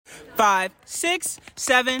5, 6,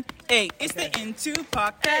 7, 8. It's the Into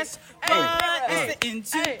Podcast. It's the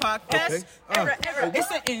Into Podcast. It's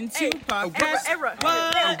the Into Podcast.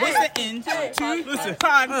 It's the Into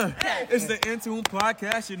Podcast. It's the Into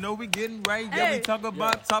Podcast. You know we getting right. Yeah, we talk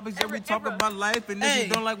about topics. Yeah, we talk about life. And if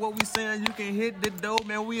you don't like what we saying, you can hit the door,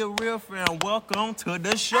 man. We a real friend. Welcome to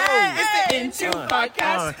the show. It's the Into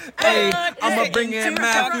Podcast. Hey, I'ma bring in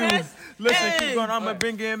Matthew. Listen, keep going. I'ma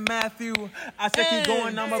bring in Matthew. I said keep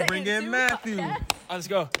going. I'ma bring in Matthew. Let's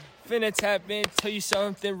go. Finna tap in, tell you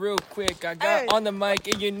something real quick. I got on the mic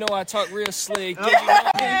and you know I talk real slick.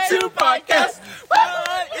 Into Podcast.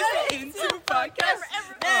 It's the Into Podcast.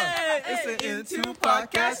 It's the Into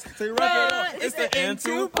Podcast. Say right up. It's the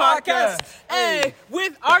Into Podcast. Hey,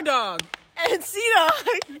 with our dog. And C-Dog.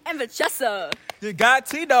 And Vachessa. You got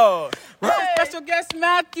T-Dog. Special guest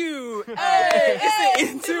Matthew. Hey, it's the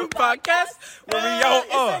Into Podcast. Where we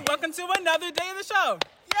all Welcome to another day of the show.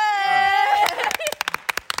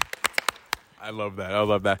 I love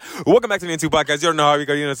that. Welcome back to the Into Podcast. You don't know how we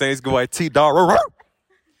go. You know what I'm saying? It's good boy T-Dog.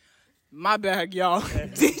 My bag, y'all.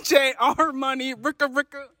 DJ R Money,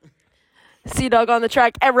 Ricka. C-Dog on the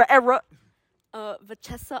track. Era.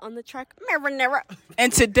 Vachessa on the track. Nera.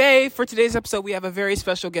 And today, for today's episode, we have a very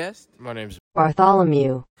special guest. My name's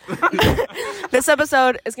Bartholomew. This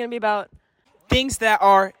episode is going to be about Things that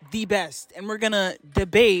are the best. And we're going to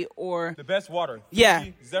debate or... The best water. Yeah.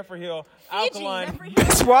 Fiji, Zephyr Hill, alkaline.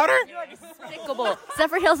 Best water? despicable.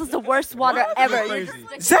 Zephyr Hills is the worst water ever.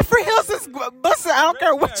 Zephyr Hills is busting. I don't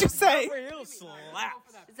care what you say.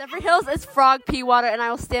 Zephyr Hills is frog pee water, and I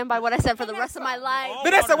will stand by what I said for the rest of my life.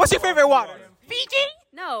 Vanessa, what's your favorite water? Fiji?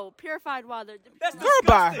 No, purified water.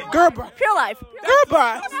 Girl, Pure life. No.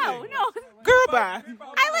 Girl, bye.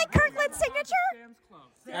 I like Kirkland's signature.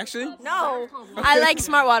 Actually? No. I like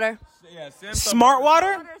smart water. Smart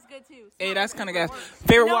water? Water is good too. Hey, that's kind of gas.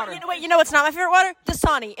 Favorite water? You know what's not my favorite water?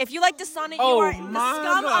 Dasani. If you like Dasani, you are the my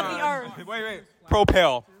scum God. of the earth. Wait.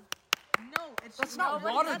 Propel. That's not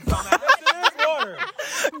water. It is water.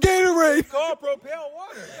 Gatorade. It's called Propel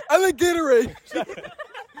water. I like Gatorade.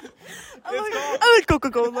 I like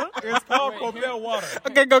Coca-Cola. It's called Propel water.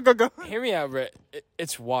 Okay, go. Hear me out, bro.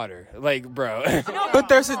 It's water. Like, bro. But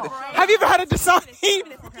there's a... Have you ever had a Dasani? Give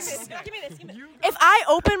me this. If I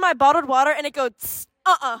open my bottled water and it goes,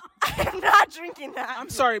 I'm not drinking that. I'm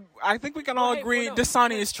sorry. I think we can all agree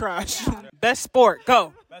Dasani is trash. Best sport.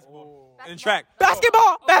 Go. In track.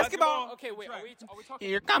 Basketball. Okay, wait. Are we talking?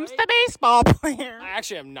 Here comes the baseball player. I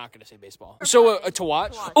actually am not gonna say baseball. So to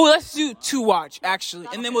watch? Oh, let's do to watch, actually,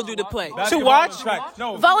 and then we'll do the play. To Basketball watch? and track.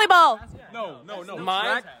 No. Volleyball. No. Mine?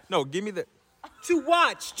 Track? No, give me the... To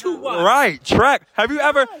watch. Right, track. Have you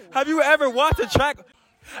ever watched a track?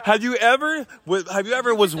 Have you ever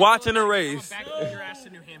was watching a race?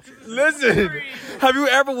 Listen, have you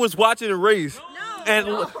ever was watching a race? No. And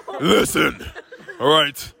listen, all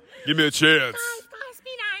right, give me a chance.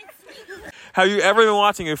 Have you ever been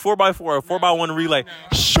watching a 4x4 or 4x1 relay?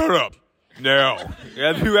 Shut up. No.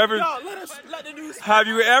 Have you ever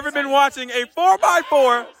been watching a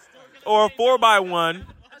 4x4 or a 4x1?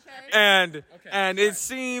 And it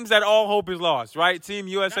seems that all hope is lost, right? Team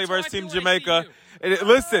USA versus Team Jamaica.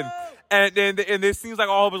 Listen, and it seems like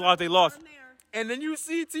all hope is lost. They lost. And then you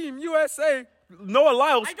see Team USA, Noah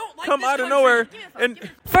Lyles, come out of nowhere.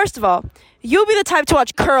 And First of all, you'll be the type to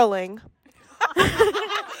watch curling. or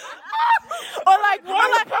like, do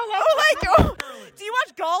you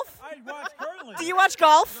watch golf? I watch curling. Do you watch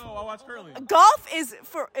golf? No, I watch curling. Golf is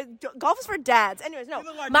for dads. Anyways, no.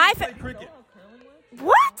 Cricket.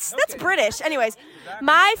 What? That's British. Anyways,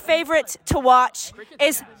 my favorite to watch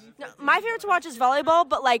is volleyball,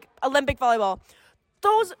 but like Olympic volleyball.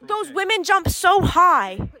 Those women jump so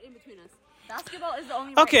high. Basketball is the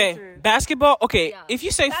only Okay, basketball. Okay, if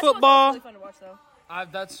you say football, really fun to watch, though.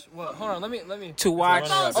 That's well. Hold on. Let me. to watch.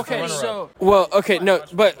 Okay,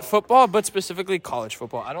 but football, but specifically college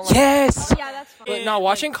football. I don't like. Yes. Yeah, that's fun. But now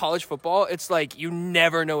watching college football, it's like you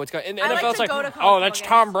never know what's going. In the I like NFL, it's to like, go to college oh, that's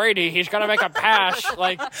football Tom Brady. He's gonna make a pass.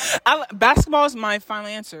 Like, Basketball is my final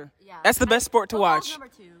answer. Yeah. That's the best sport to watch.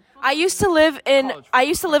 I used to live in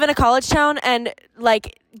a college town, and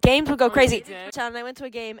like games would go crazy. And I went to a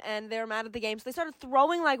game, and they were mad at the game, so they started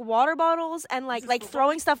throwing like water bottles and like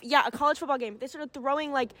throwing stuff. Yeah, a college football game. They started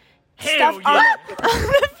throwing like stuff on.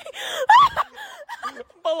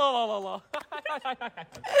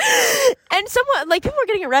 And someone like people were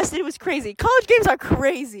getting arrested. It was crazy. College games are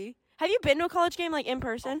crazy. Have you been to a college game like in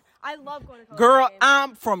person? I love going to college Girl, games.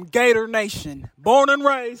 I'm from Gator Nation, born and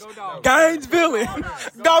raised, Gainesville.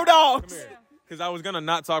 Go Dogs. Because I was going to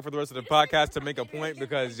not talk for the rest of the podcast to make a point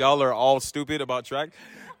because y'all are all stupid about track.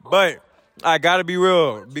 But I gotta be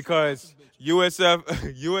real because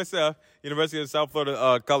USF, University of South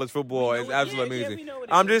Florida college football is absolutely amazing.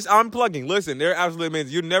 I'm plugging. Listen, they're absolutely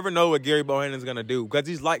amazing. You never know what Gary Bohannon's gonna do because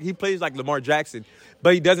he plays like Lamar Jackson,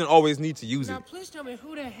 but he doesn't always need to use it. Now, please tell me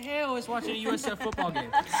who the hell is watching a USF football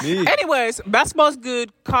game? Me. Anyways, basketball's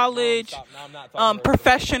good. College,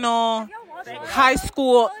 professional, high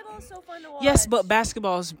school. Volleyball's so fun to watch. Yes, but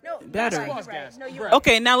basketball's better. Basketball's right. No, you're right.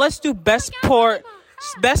 Okay, now let's do best sport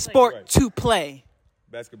to play.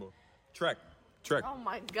 Basketball, track. Oh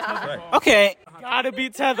my god. Okay, Gotta be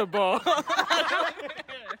tetherball.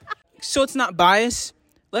 so it's not biased.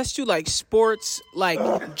 Let's do like sports,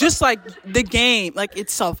 like just like the game, like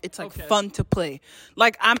itself. It's like fun to play.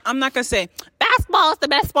 Like I'm not gonna say basketball is the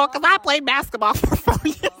best sport because I played basketball for 4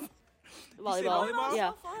 years. Volleyball.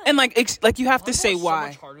 Yeah. And like you have to say why. So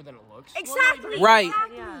much harder than it looks. Exactly. Right.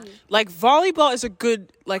 Yeah. Like volleyball is a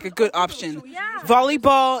good option.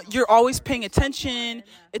 Volleyball, you're always paying attention.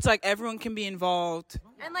 It's like everyone can be involved.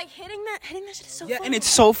 And like hitting that shit is so Yeah, fun. and it's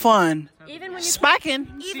so fun. Even when you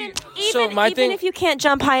Spiking. even if you can't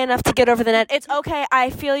jump high enough to get over the net, it's okay. I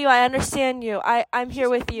feel you. I understand you. I'm here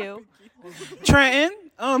with you.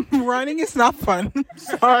 Trenton, running is not fun.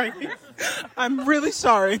 Sorry. I'm really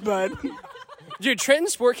sorry, but Dude,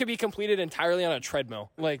 Trenton's sport can be completed entirely on a treadmill.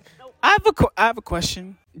 Like, I have a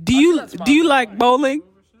question. Do you like bowling?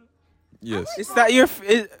 Yes. Is that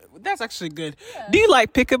that's actually good. Do you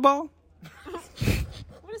like pickleball?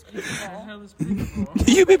 What is pickleball?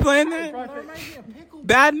 You be playing that?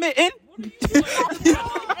 Badminton?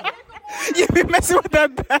 You be messing with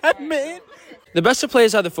that badminton? the best to play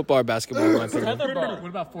is either football or basketball, in my opinion. What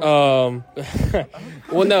about football?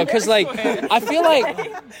 Well, no, because, like, I feel like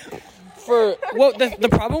the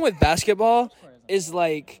problem with basketball is,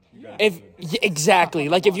 like, exactly.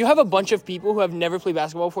 Like, if you have a bunch of people who have never played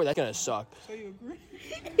basketball before, that's going to suck. So you agree?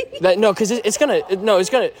 Because it's gonna,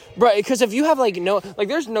 bro, because if you have, like,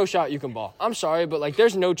 there's no shot you can ball. I'm sorry, but, like,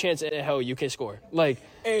 there's no chance in hell you can score. Like,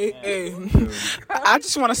 Hey, I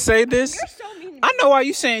just want to say this. I know why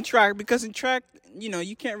you saying track, because in track,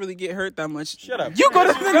 you can't really get hurt that much. Shut up. You go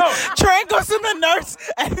to Trey goes to the nurse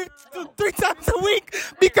and 3 times a week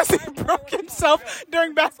because he broke himself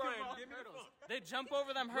during basketball. They jump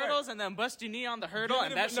over them hurdles and then bust your knee on the hurdle,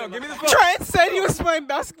 and that's give me the phone. Trent said he was playing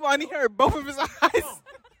basketball and he hurt both of his eyes.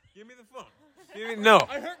 Give me the phone. No.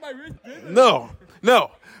 I hurt my wrist.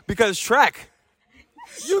 No. Because track.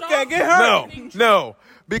 You can't get hurt. No.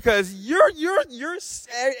 Because you're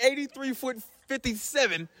 83 foot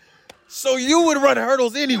 57, so you would run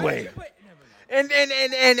hurdles anyway. And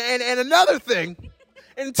another thing,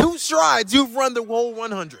 in 2 strides you've run the whole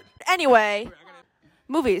 100. Anyway,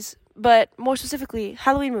 movies, but more specifically,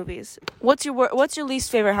 Halloween movies. What's your least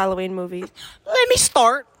favorite Halloween movie? Let me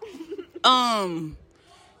start.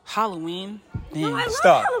 Halloween. Damn.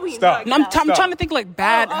 Stop. No, I'm trying to think like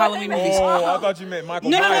bad Halloween movies. Oh, I thought you meant Michael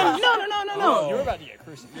Myers. No. you're about to get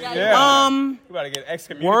crucified. Yeah. You're about to get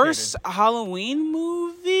excommunicated. Worst Halloween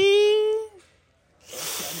movie?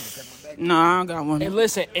 No, I don't got one. Hey,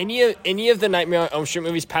 listen, any of the Nightmare on Elm Street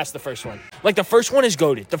movies past the first one. Like, the first one is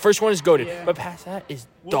goated. But past that is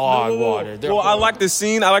dog water. They're I horrible. like the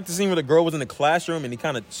scene. where the girl was in the classroom and he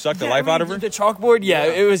kind of sucked the life out of her. The chalkboard,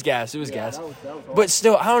 it was gas. But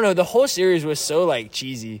still, I don't know. The whole series was so, like,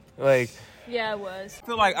 cheesy. Like, Yeah, it was.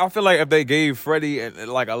 I feel like if they gave Freddy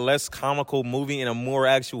like a less comical movie and a more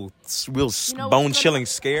actual real bone-chilling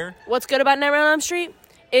scare. What's good about Nightmare on Elm Street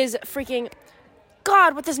is freaking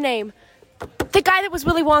God. What's his name? The guy that was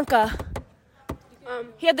Willy Wonka.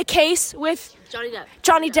 He had the case with Johnny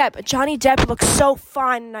Depp. Johnny Depp looked so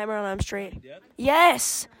fine in Nightmare on Elm Street.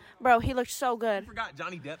 Yes, bro, he looked so good. I forgot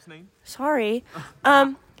Johnny Depp's name. Sorry.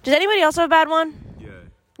 Does anybody else have a bad one? Yeah.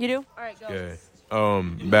 You do? All right, go. Yeah.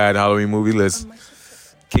 Bad Halloween movie. Let's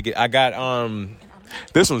kick it. I got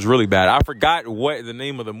this one's really bad. I forgot what the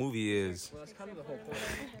name of the movie is.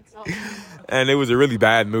 And it was a really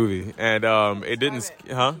bad movie. And it didn't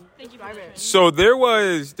So there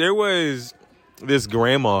was this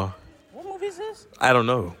grandma. What movie is this? I don't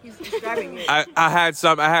know. I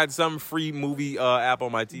had some free movie app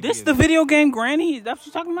on my TV. This the video game Granny? That's what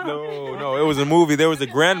you're talking about? No, it was a movie. There was a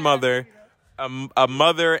grandmother, a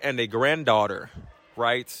mother, and a granddaughter,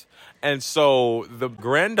 right? And so the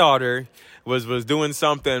granddaughter was doing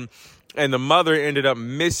something, and the mother ended up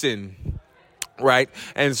missing, right?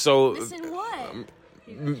 And so Listen, what?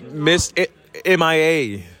 missed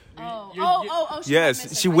MIA. Oh.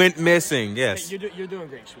 Yes, she went missing. Yes. you're doing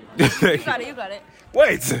great, sweetie. You got it.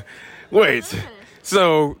 Wait.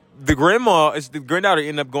 So the granddaughter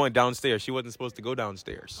ended up going downstairs. She wasn't supposed to go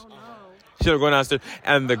downstairs. Oh, no. She was going downstairs,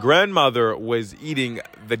 and the grandmother was eating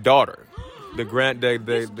the daughter. the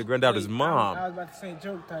granddaughter's mom. I was about to say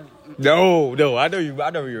joke time. No, I know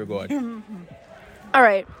where you were going. All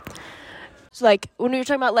right. So like when we were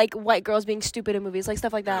talking about like white girls being stupid in movies, like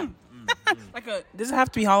stuff like that. Does it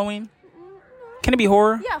have to be Halloween? Can it be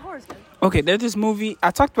horror? Yeah, horror's good. Okay, there's this movie.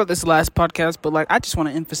 I talked about this last podcast, but like I just want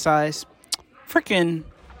to emphasize, freaking,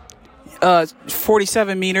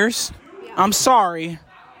 47 meters. Yeah. I'm sorry.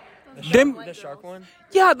 The shark one?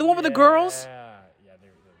 Yeah, the one with the girls.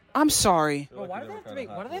 I'm sorry. Bro, why do they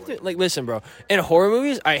have to like listen, bro? In horror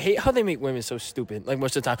movies, I hate how they make women so stupid. Like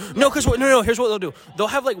most of the time. No, because here's what they'll do. They'll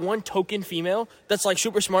have like one token female that's like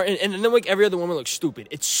super smart, and then like every other woman looks stupid.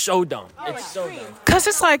 It's so dumb. It's so dumb. Cause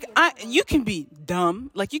it's like you can be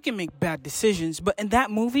dumb, like you can make bad decisions, but in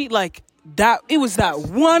that movie, like it was that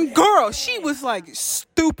one girl. She was like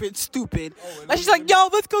stupid. Like she's like, yo,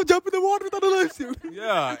 let's go jump in the water without a life suit.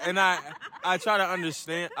 Yeah, and I try to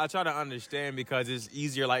understand because it's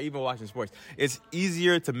easier, like even watching sports, it's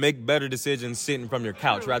easier to make better decisions sitting from your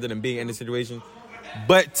couch rather than being in the situation.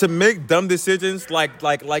 But to make dumb decisions like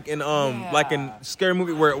in Scary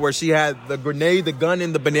Movie where she had the grenade, the gun,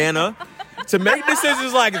 and the banana, to make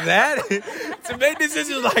decisions like that, is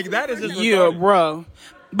just retarded. Bro.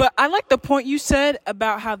 But I like the point you said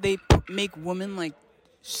about how they make women like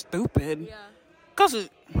stupid. Yeah. Cause it's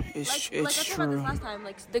I talked true. about this last time,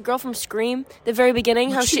 like the girl from Scream, the very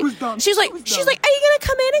beginning, how she was dumb. She's like, are you gonna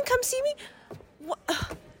come in and come see me?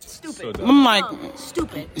 What? Stupid. So I'm like,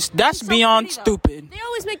 stupid. That's so beyond pretty, stupid. They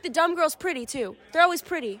always make the dumb girls pretty too. They're always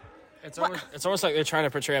pretty. It's almost like they're trying to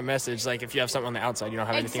portray a message. Like if you have something on the outside, you don't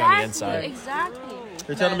have anything on the inside. Exactly.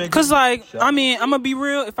 They're trying to make. Cause like, I mean, I'm gonna be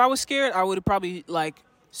real. If I was scared, I would have probably like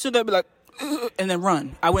stood there, be like, and then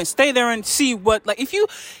run. I wouldn't stay there and see what. Like if you're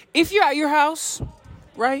at your house,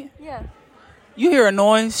 right? Yeah. You hear a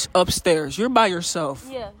noise upstairs. You're by yourself.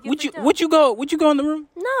 Yeah. Would you go in the room?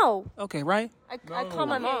 No. Okay, right? I call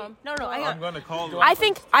my mom. No. I'm gonna call. I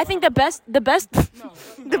think the best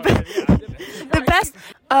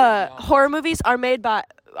horror movies are made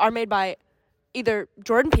by either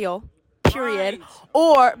Jordan Peele, period,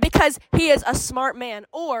 or because he is a smart man,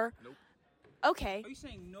 or okay. You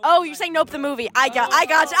saying nope? Oh, you're saying nope the movie. I got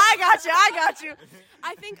you.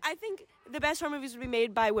 I think the best horror movies would be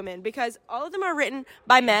made by women because all of them are written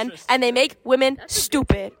by men and they make women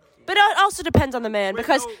stupid. But it also depends on the man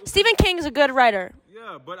because Stephen King is a good writer.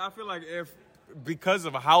 Yeah, but I feel like because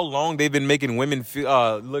of how long they've been making women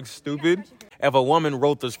look stupid, if a woman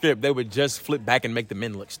wrote the script, they would just flip back and make the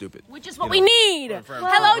men look stupid. Which is what we need.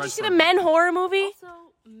 Hello, did you see the men horror movie? Also,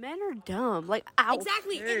 men are dumb. Like, ow.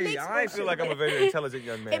 Exactly. Hey, I feel like I'm a very intelligent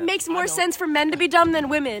young man. It makes more sense for men to be dumb than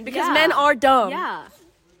women because men are dumb. Yeah.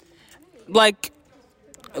 Like,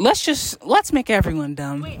 let's make everyone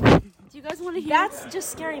dumb. Wait, do you guys want to hear? That's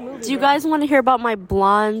just scary movie. Do you guys want to hear about my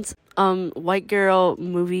blonde, white girl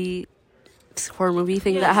horror movie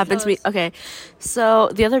thing that happened to me? Okay, so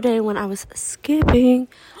the other day when I was skipping,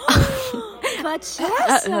 but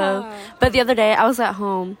the other day I was at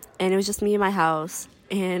home and it was just me in my house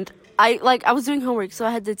and I was doing homework, so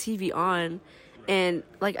I had the TV on and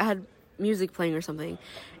like I had music playing or something,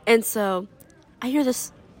 and so I hear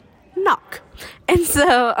this knock, and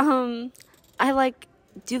so I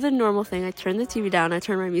do the normal thing. I turn the TV down, I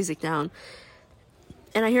turn my music down,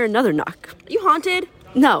 and I hear another knock. Are you haunted?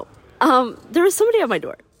 No. There was somebody at my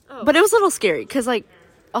door. Oh. But it was a little scary because,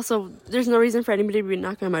 also, there's no reason for anybody to be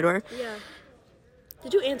knocking on my door. Yeah.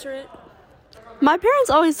 Did you answer it? My parents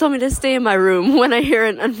always told me to stay in my room when I hear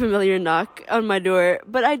an unfamiliar knock on my door,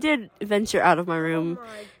 but I did venture out of my room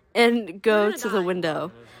and go to the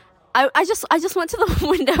window. I just went to the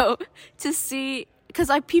window to see, because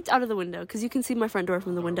I peeped out of the window, because you can see my front door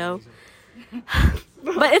from the window.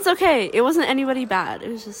 But it's okay. It wasn't anybody bad. It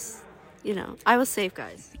was just, I was safe,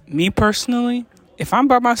 guys. Me personally, if I'm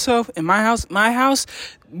by myself in my house,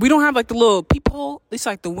 we don't have like the little peephole. It's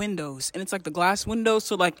like the windows, and it's like the glass windows.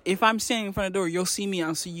 So like, if I'm standing in front of the door, you'll see me.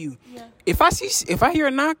 I'll see you. Yeah. If I hear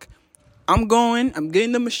a knock, I'm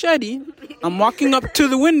getting the machete. I'm walking up to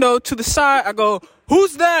the window to the side. I go,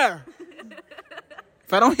 who's there?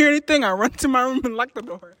 If I don't hear anything, I run to my room and lock the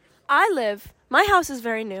door. My house is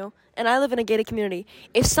very new, and I live in a gated community.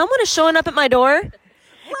 If someone is showing up at my door,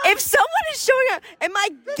 if someone is showing up in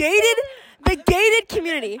the gated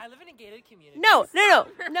community. I live in a gated community. No.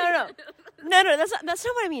 That's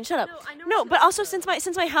not what I mean. Shut up. No, but also since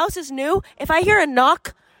my house is new, if I hear a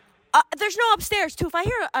knock, there's no upstairs too. If I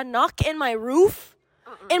hear a knock in my roof,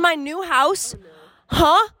 in my new house,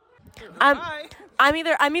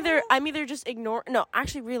 I'm either just ignore. No,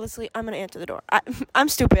 actually, realistically, I'm gonna answer the door. I'm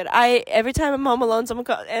stupid. Every time I'm home alone, someone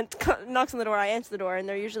knocks on the door. I answer the door, and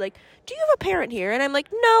they're usually like, "Do you have a parent here?" And I'm like,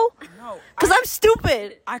 "No," because I'm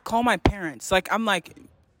stupid. I call my parents. Like, I'm like,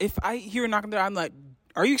 if I hear a knock on the door, I'm like,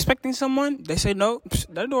 "Are you expecting someone?" They say no.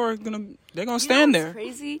 That door they're gonna stand there.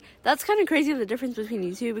 Crazy. That's kind of crazy of the difference between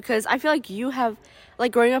you two, because I feel like you have,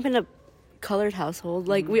 like, growing up in a colored household,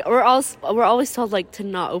 like we're always told like to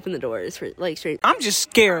not open the doors for like straight. I'm just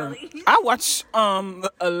scared. I watch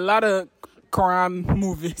a lot of crime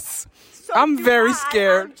movies. I'm very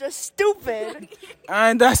scared. I'm just stupid. I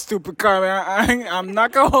ain't that stupid, Carly. I'm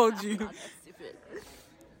not gonna hold you.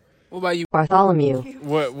 What about you, Bartholomew?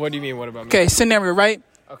 What do you mean? What about me? Okay, scenario, right?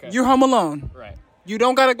 Okay. You're home alone. Right. You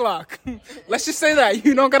don't got a Glock. Let's just say that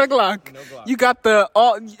you don't got a Glock. No Glock. You got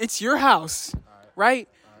it's your house, right?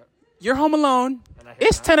 You're home alone.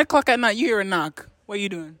 It's 10 o'clock at night. You hear a knock. What are you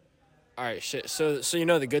doing? All right, shit. So you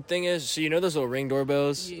know the good thing is, so you know those little Ring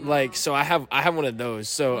doorbells, like, so I have one of those.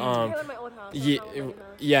 So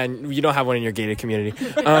yeah, you don't have one in your gated community.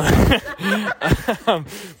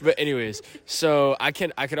 But anyways, so I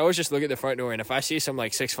could always just look at the front door, and if I see some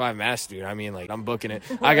like 6'5" mask dude, I mean, like, I'm booking it.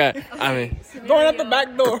 Going out the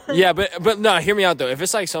back door. Yeah, but no, hear me out though. If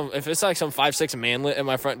it's like some 5'6" manlet at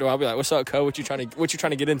my front door, I'll be like, "What's up, cuz? What you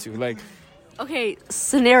trying to get into?" Like, Okay,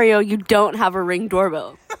 scenario, you don't have a Ring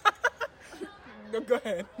doorbell. Go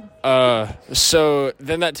ahead. So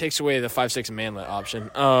then that takes away the 5'6" manlet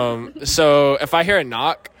option. So if I hear a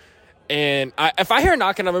knock, and if I hear a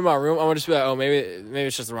knock and I'm in my room, I'm gonna just be like, "Oh, maybe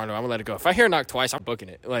it's just the wrong door. I'm gonna let it go." If I hear a knock twice, I'm booking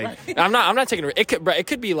it. Like, I'm not taking it. It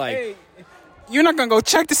could be like. Hey, you're not gonna go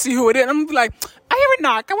check to see who it is. I'm gonna be like, I hear a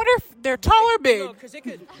knock. I wonder if they're tall or big. No, because it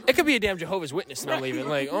could be a damn Jehovah's Witness and I'm leaving.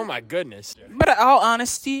 Like, oh my goodness. But in all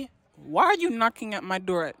honesty, why are you knocking at my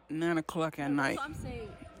door at 9 o'clock at night? I'm saying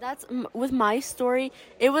that's with my story.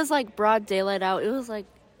 It was like broad daylight out. It was like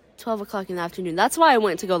 12 o'clock in the afternoon. That's why I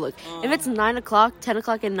went to go look. If it's 9 o'clock, 10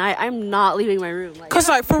 o'clock at night, I'm not leaving my room. Like, Cause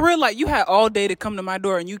like for real, like you had all day to come to my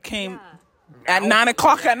door, and you came at 9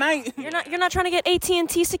 o'clock at night. You're not trying to get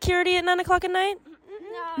AT&T security at 9 o'clock at night?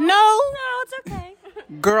 No, it's okay.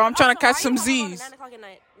 girl, I'm trying to catch Why some are you home at Z's. 9 o'clock at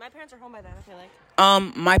night? My parents are home by then, I feel like.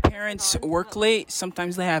 My parents work late.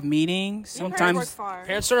 Sometimes they have meetings. Parents work Sometimes. far.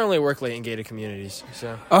 Parents don't really work late in gated communities,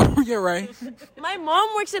 so. Oh, you're right. My mom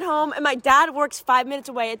works at home, and my dad works 5 minutes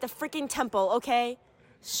away at the freaking temple, okay?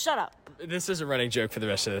 Shut up. This is a running joke for the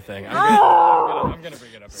rest of the thing. I'm gonna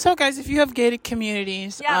bring it up. So, guys, if you have gated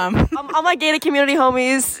communities, Yeah, all my gated community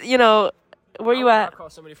homies, you know, where you I'd at?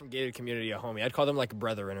 call somebody from gated community a homie. I'd call them like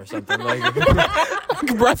brethren or something. Like,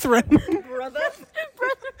 brethren,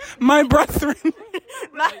 my brethren.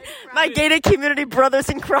 My gated community brothers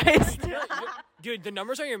in Christ. dude, the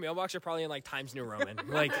numbers on your mailbox are probably in like Times New Roman.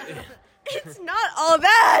 Like, It's not all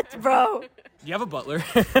that, bro. do you have a butler?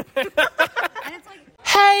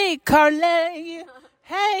 Hey, Carly.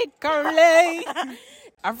 Hey, Carly.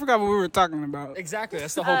 I forgot what we were talking about. Exactly,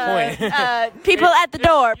 that's the whole point. People at the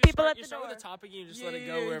door. People at You the start door. with a topic and you just let it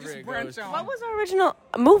go wherever just it branch goes. out. What was our original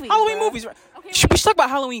movie? Halloween bro? movies, right? We should talk about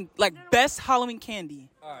Halloween, like best Halloween candy.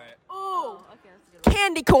 All right.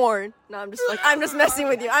 Candy corn. No, I'm just messing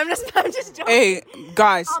with you. I'm just joking. Hey,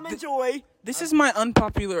 guys, Enjoy. this is my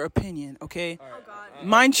unpopular opinion, okay?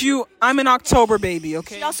 Mind you, I'm an October baby,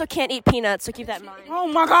 okay? You also can't eat peanuts, so keep that in mind. Oh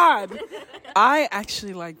my God. I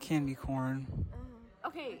actually like candy corn.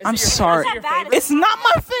 okay, I'm sorry. It's not bad. It's not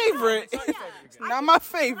my favorite. It's not my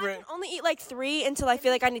favorite. Only eat like 3 until I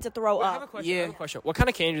feel like I need to throw I have a up. question. Yeah. I have a question. What kind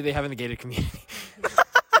of candy do they have in the gated community?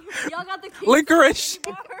 y'all got the Licorice.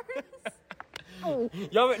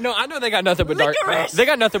 Yo, no, I know they got nothing but dark. They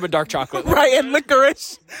got nothing but dark chocolate. Right, and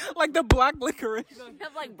licorice. Like the black licorice.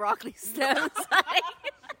 have like broccoli stems.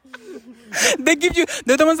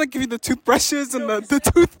 They're the ones that give you the toothbrushes and the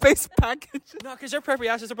toothpaste package. No, because they're preppy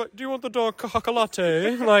asses. But do you want the dark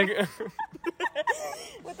chocolate? Like,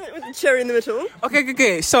 With the cherry in the middle.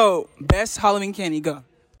 Okay. So, best Halloween candy, go.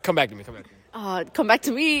 come back to me. Come back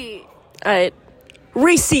to me. All right.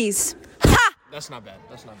 Reese's. Ha! That's not bad.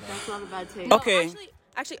 That's not bad. It's not a bad taste. Okay.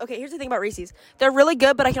 Actually, okay, here's the thing about Reese's. They're really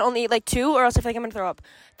good, but I can only eat like 2 or else I feel like I'm going to throw up.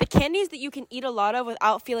 The candies that you can eat a lot of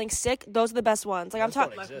without feeling sick, those are the best ones. Like I'm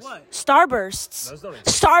talking Starbursts. Those don't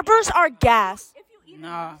exist. Starbursts are gas.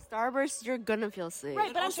 Nah. Starburst, you're gonna feel sick.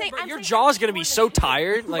 Right, but I'm saying Your jaw's gonna be so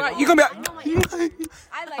tired. Like, You're gonna be like,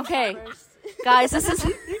 I like Okay, Starbursts. guys, this is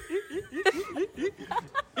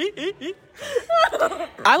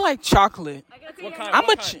I like chocolate. what kind? I'm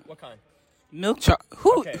what a kind? What kind? Milk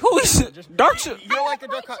chocolate. Who is it? Dark chocolate? You don't like the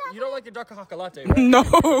dark. You don't like the dark chocolate, right? No.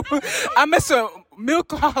 I mess up milk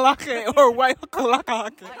chocolate or white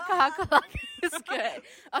chocolate. It's good.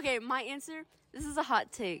 Okay, my answer. This is a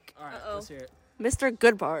hot take. All right, let's hear it. Mr.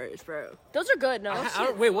 Good Bars, bro. Those are good. No.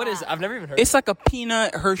 Wait, what is it? I've never even heard. It's like a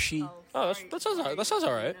peanut Hershey. Oh, that sounds alright. That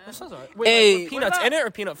sounds alright. Wait, Hey. like, with peanuts in it or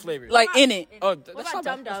peanut flavored? Like in it. oh, What that's about not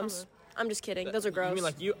Dum bad. Dums? I'm just kidding. Those are gross. You mean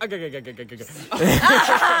like you?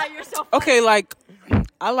 You're so Okay, like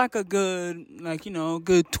I like a good, like, you know,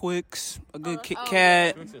 good Twix, a good Kit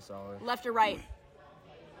Kat. left or right?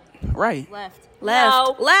 Right. Left.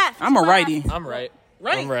 Left. Left. I'm a righty. I'm right.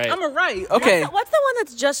 Right. I'm right. I'm a right. Okay. What's the one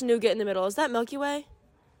that's just nougat in the middle? Is that Milky Way?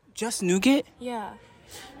 Just nougat? Yeah.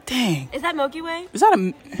 Dang. Is that Milky Way? Is that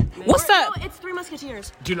a? What's that? No, it's Three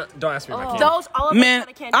Musketeers. Don't ask me about candy. Those all of Man, them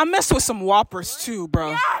are candy. I mess with some Whoppers too, bro.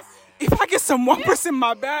 Yes. If I get some Whoppers in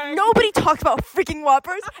my bag, Nobody talks about freaking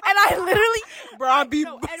Whoppers, and I literally. bro, I'll be.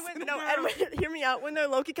 Edwin, hear me out. When they're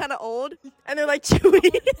low-key kind of old, and they're like chewy.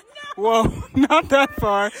 Whoa, not that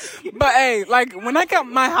far. But hey, like when I got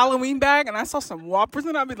my Halloween bag and I saw some Whoppers,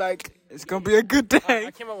 and I'll be like, it's gonna be a good day.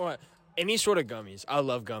 I came up with any sort of gummies. I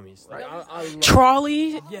love gummies. Like, I love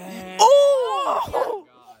Trolley. Yeah. Oh.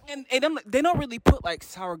 And they don't really put like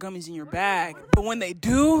sour gummies in your bag, but when they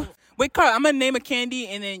do, wait, Carl, I'm gonna name a candy,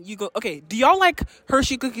 and then you go. Okay, do y'all like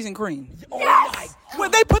Hershey cookies and cream? Yes.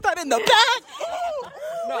 When they put that in the bag.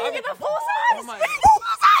 No, I Get the full size. my- Full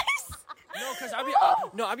size. No, because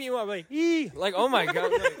I be like, like, oh my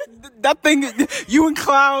god. Like, That thing, you in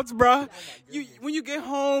clouds, bro. You when you get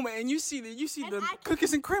home and you see the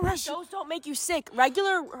cookies and cream Hershey. Those don't make you sick.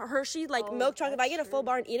 Regular Hershey, like milk chocolate. If I get a full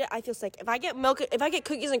bar and eat it, I feel sick. If I get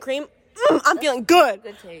cookies and cream, I'm feeling good.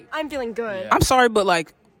 Good take. I'm feeling good. I'm sorry, but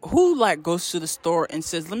like, who like goes to the store and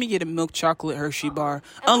says, "Let me get a milk chocolate Hershey bar,"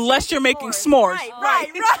 unless you're making s'mores,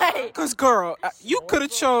 Right. Cause girl, you could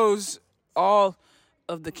have chose all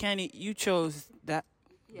of the candy. You chose that.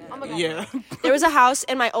 Oh my God. Yeah. There was a house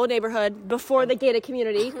in my old neighborhood before the gated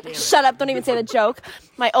community. Shut up! Don't even say the joke.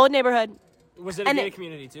 My old neighborhood. was it a And gay it-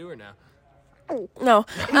 community too or no? No.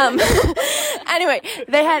 Anyway,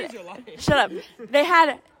 they had. Shut up. They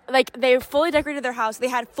had. Like, they fully decorated their house. They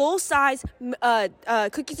had full-size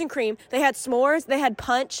cookies and cream. They had s'mores. They had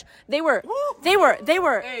punch. They were.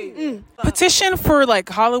 Petition for like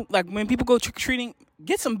when people go trick or treating,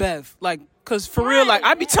 get some Bev, like, cause for real, like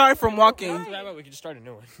I'd be tired from walking. How about we could just start a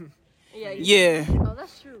new one? Yeah. Oh,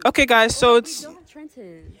 that's true. Okay, guys. So it's Don't have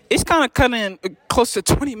Trenton. kind of cutting close to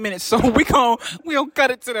 20 minutes, so we gonna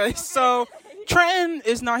cut it today. So Trenton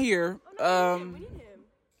is not here. I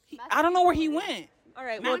don't know where he went. All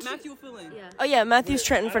right. Well, Matthew will fill in. oh yeah, Matthew's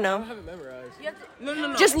Trenton for I now. haven't memorized.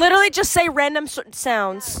 No. Just literally just say random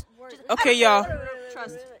sounds. Okay, y'all.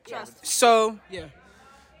 Trust. So yeah.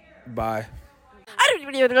 Bye.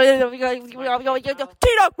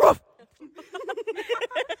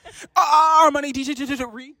 Armani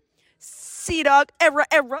DJ Re C-Dog, era.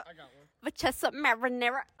 Vachessa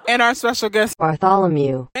marinara. and our special guest.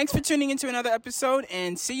 Bartholomew. Thanks for tuning into another episode,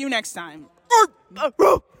 and see you next time.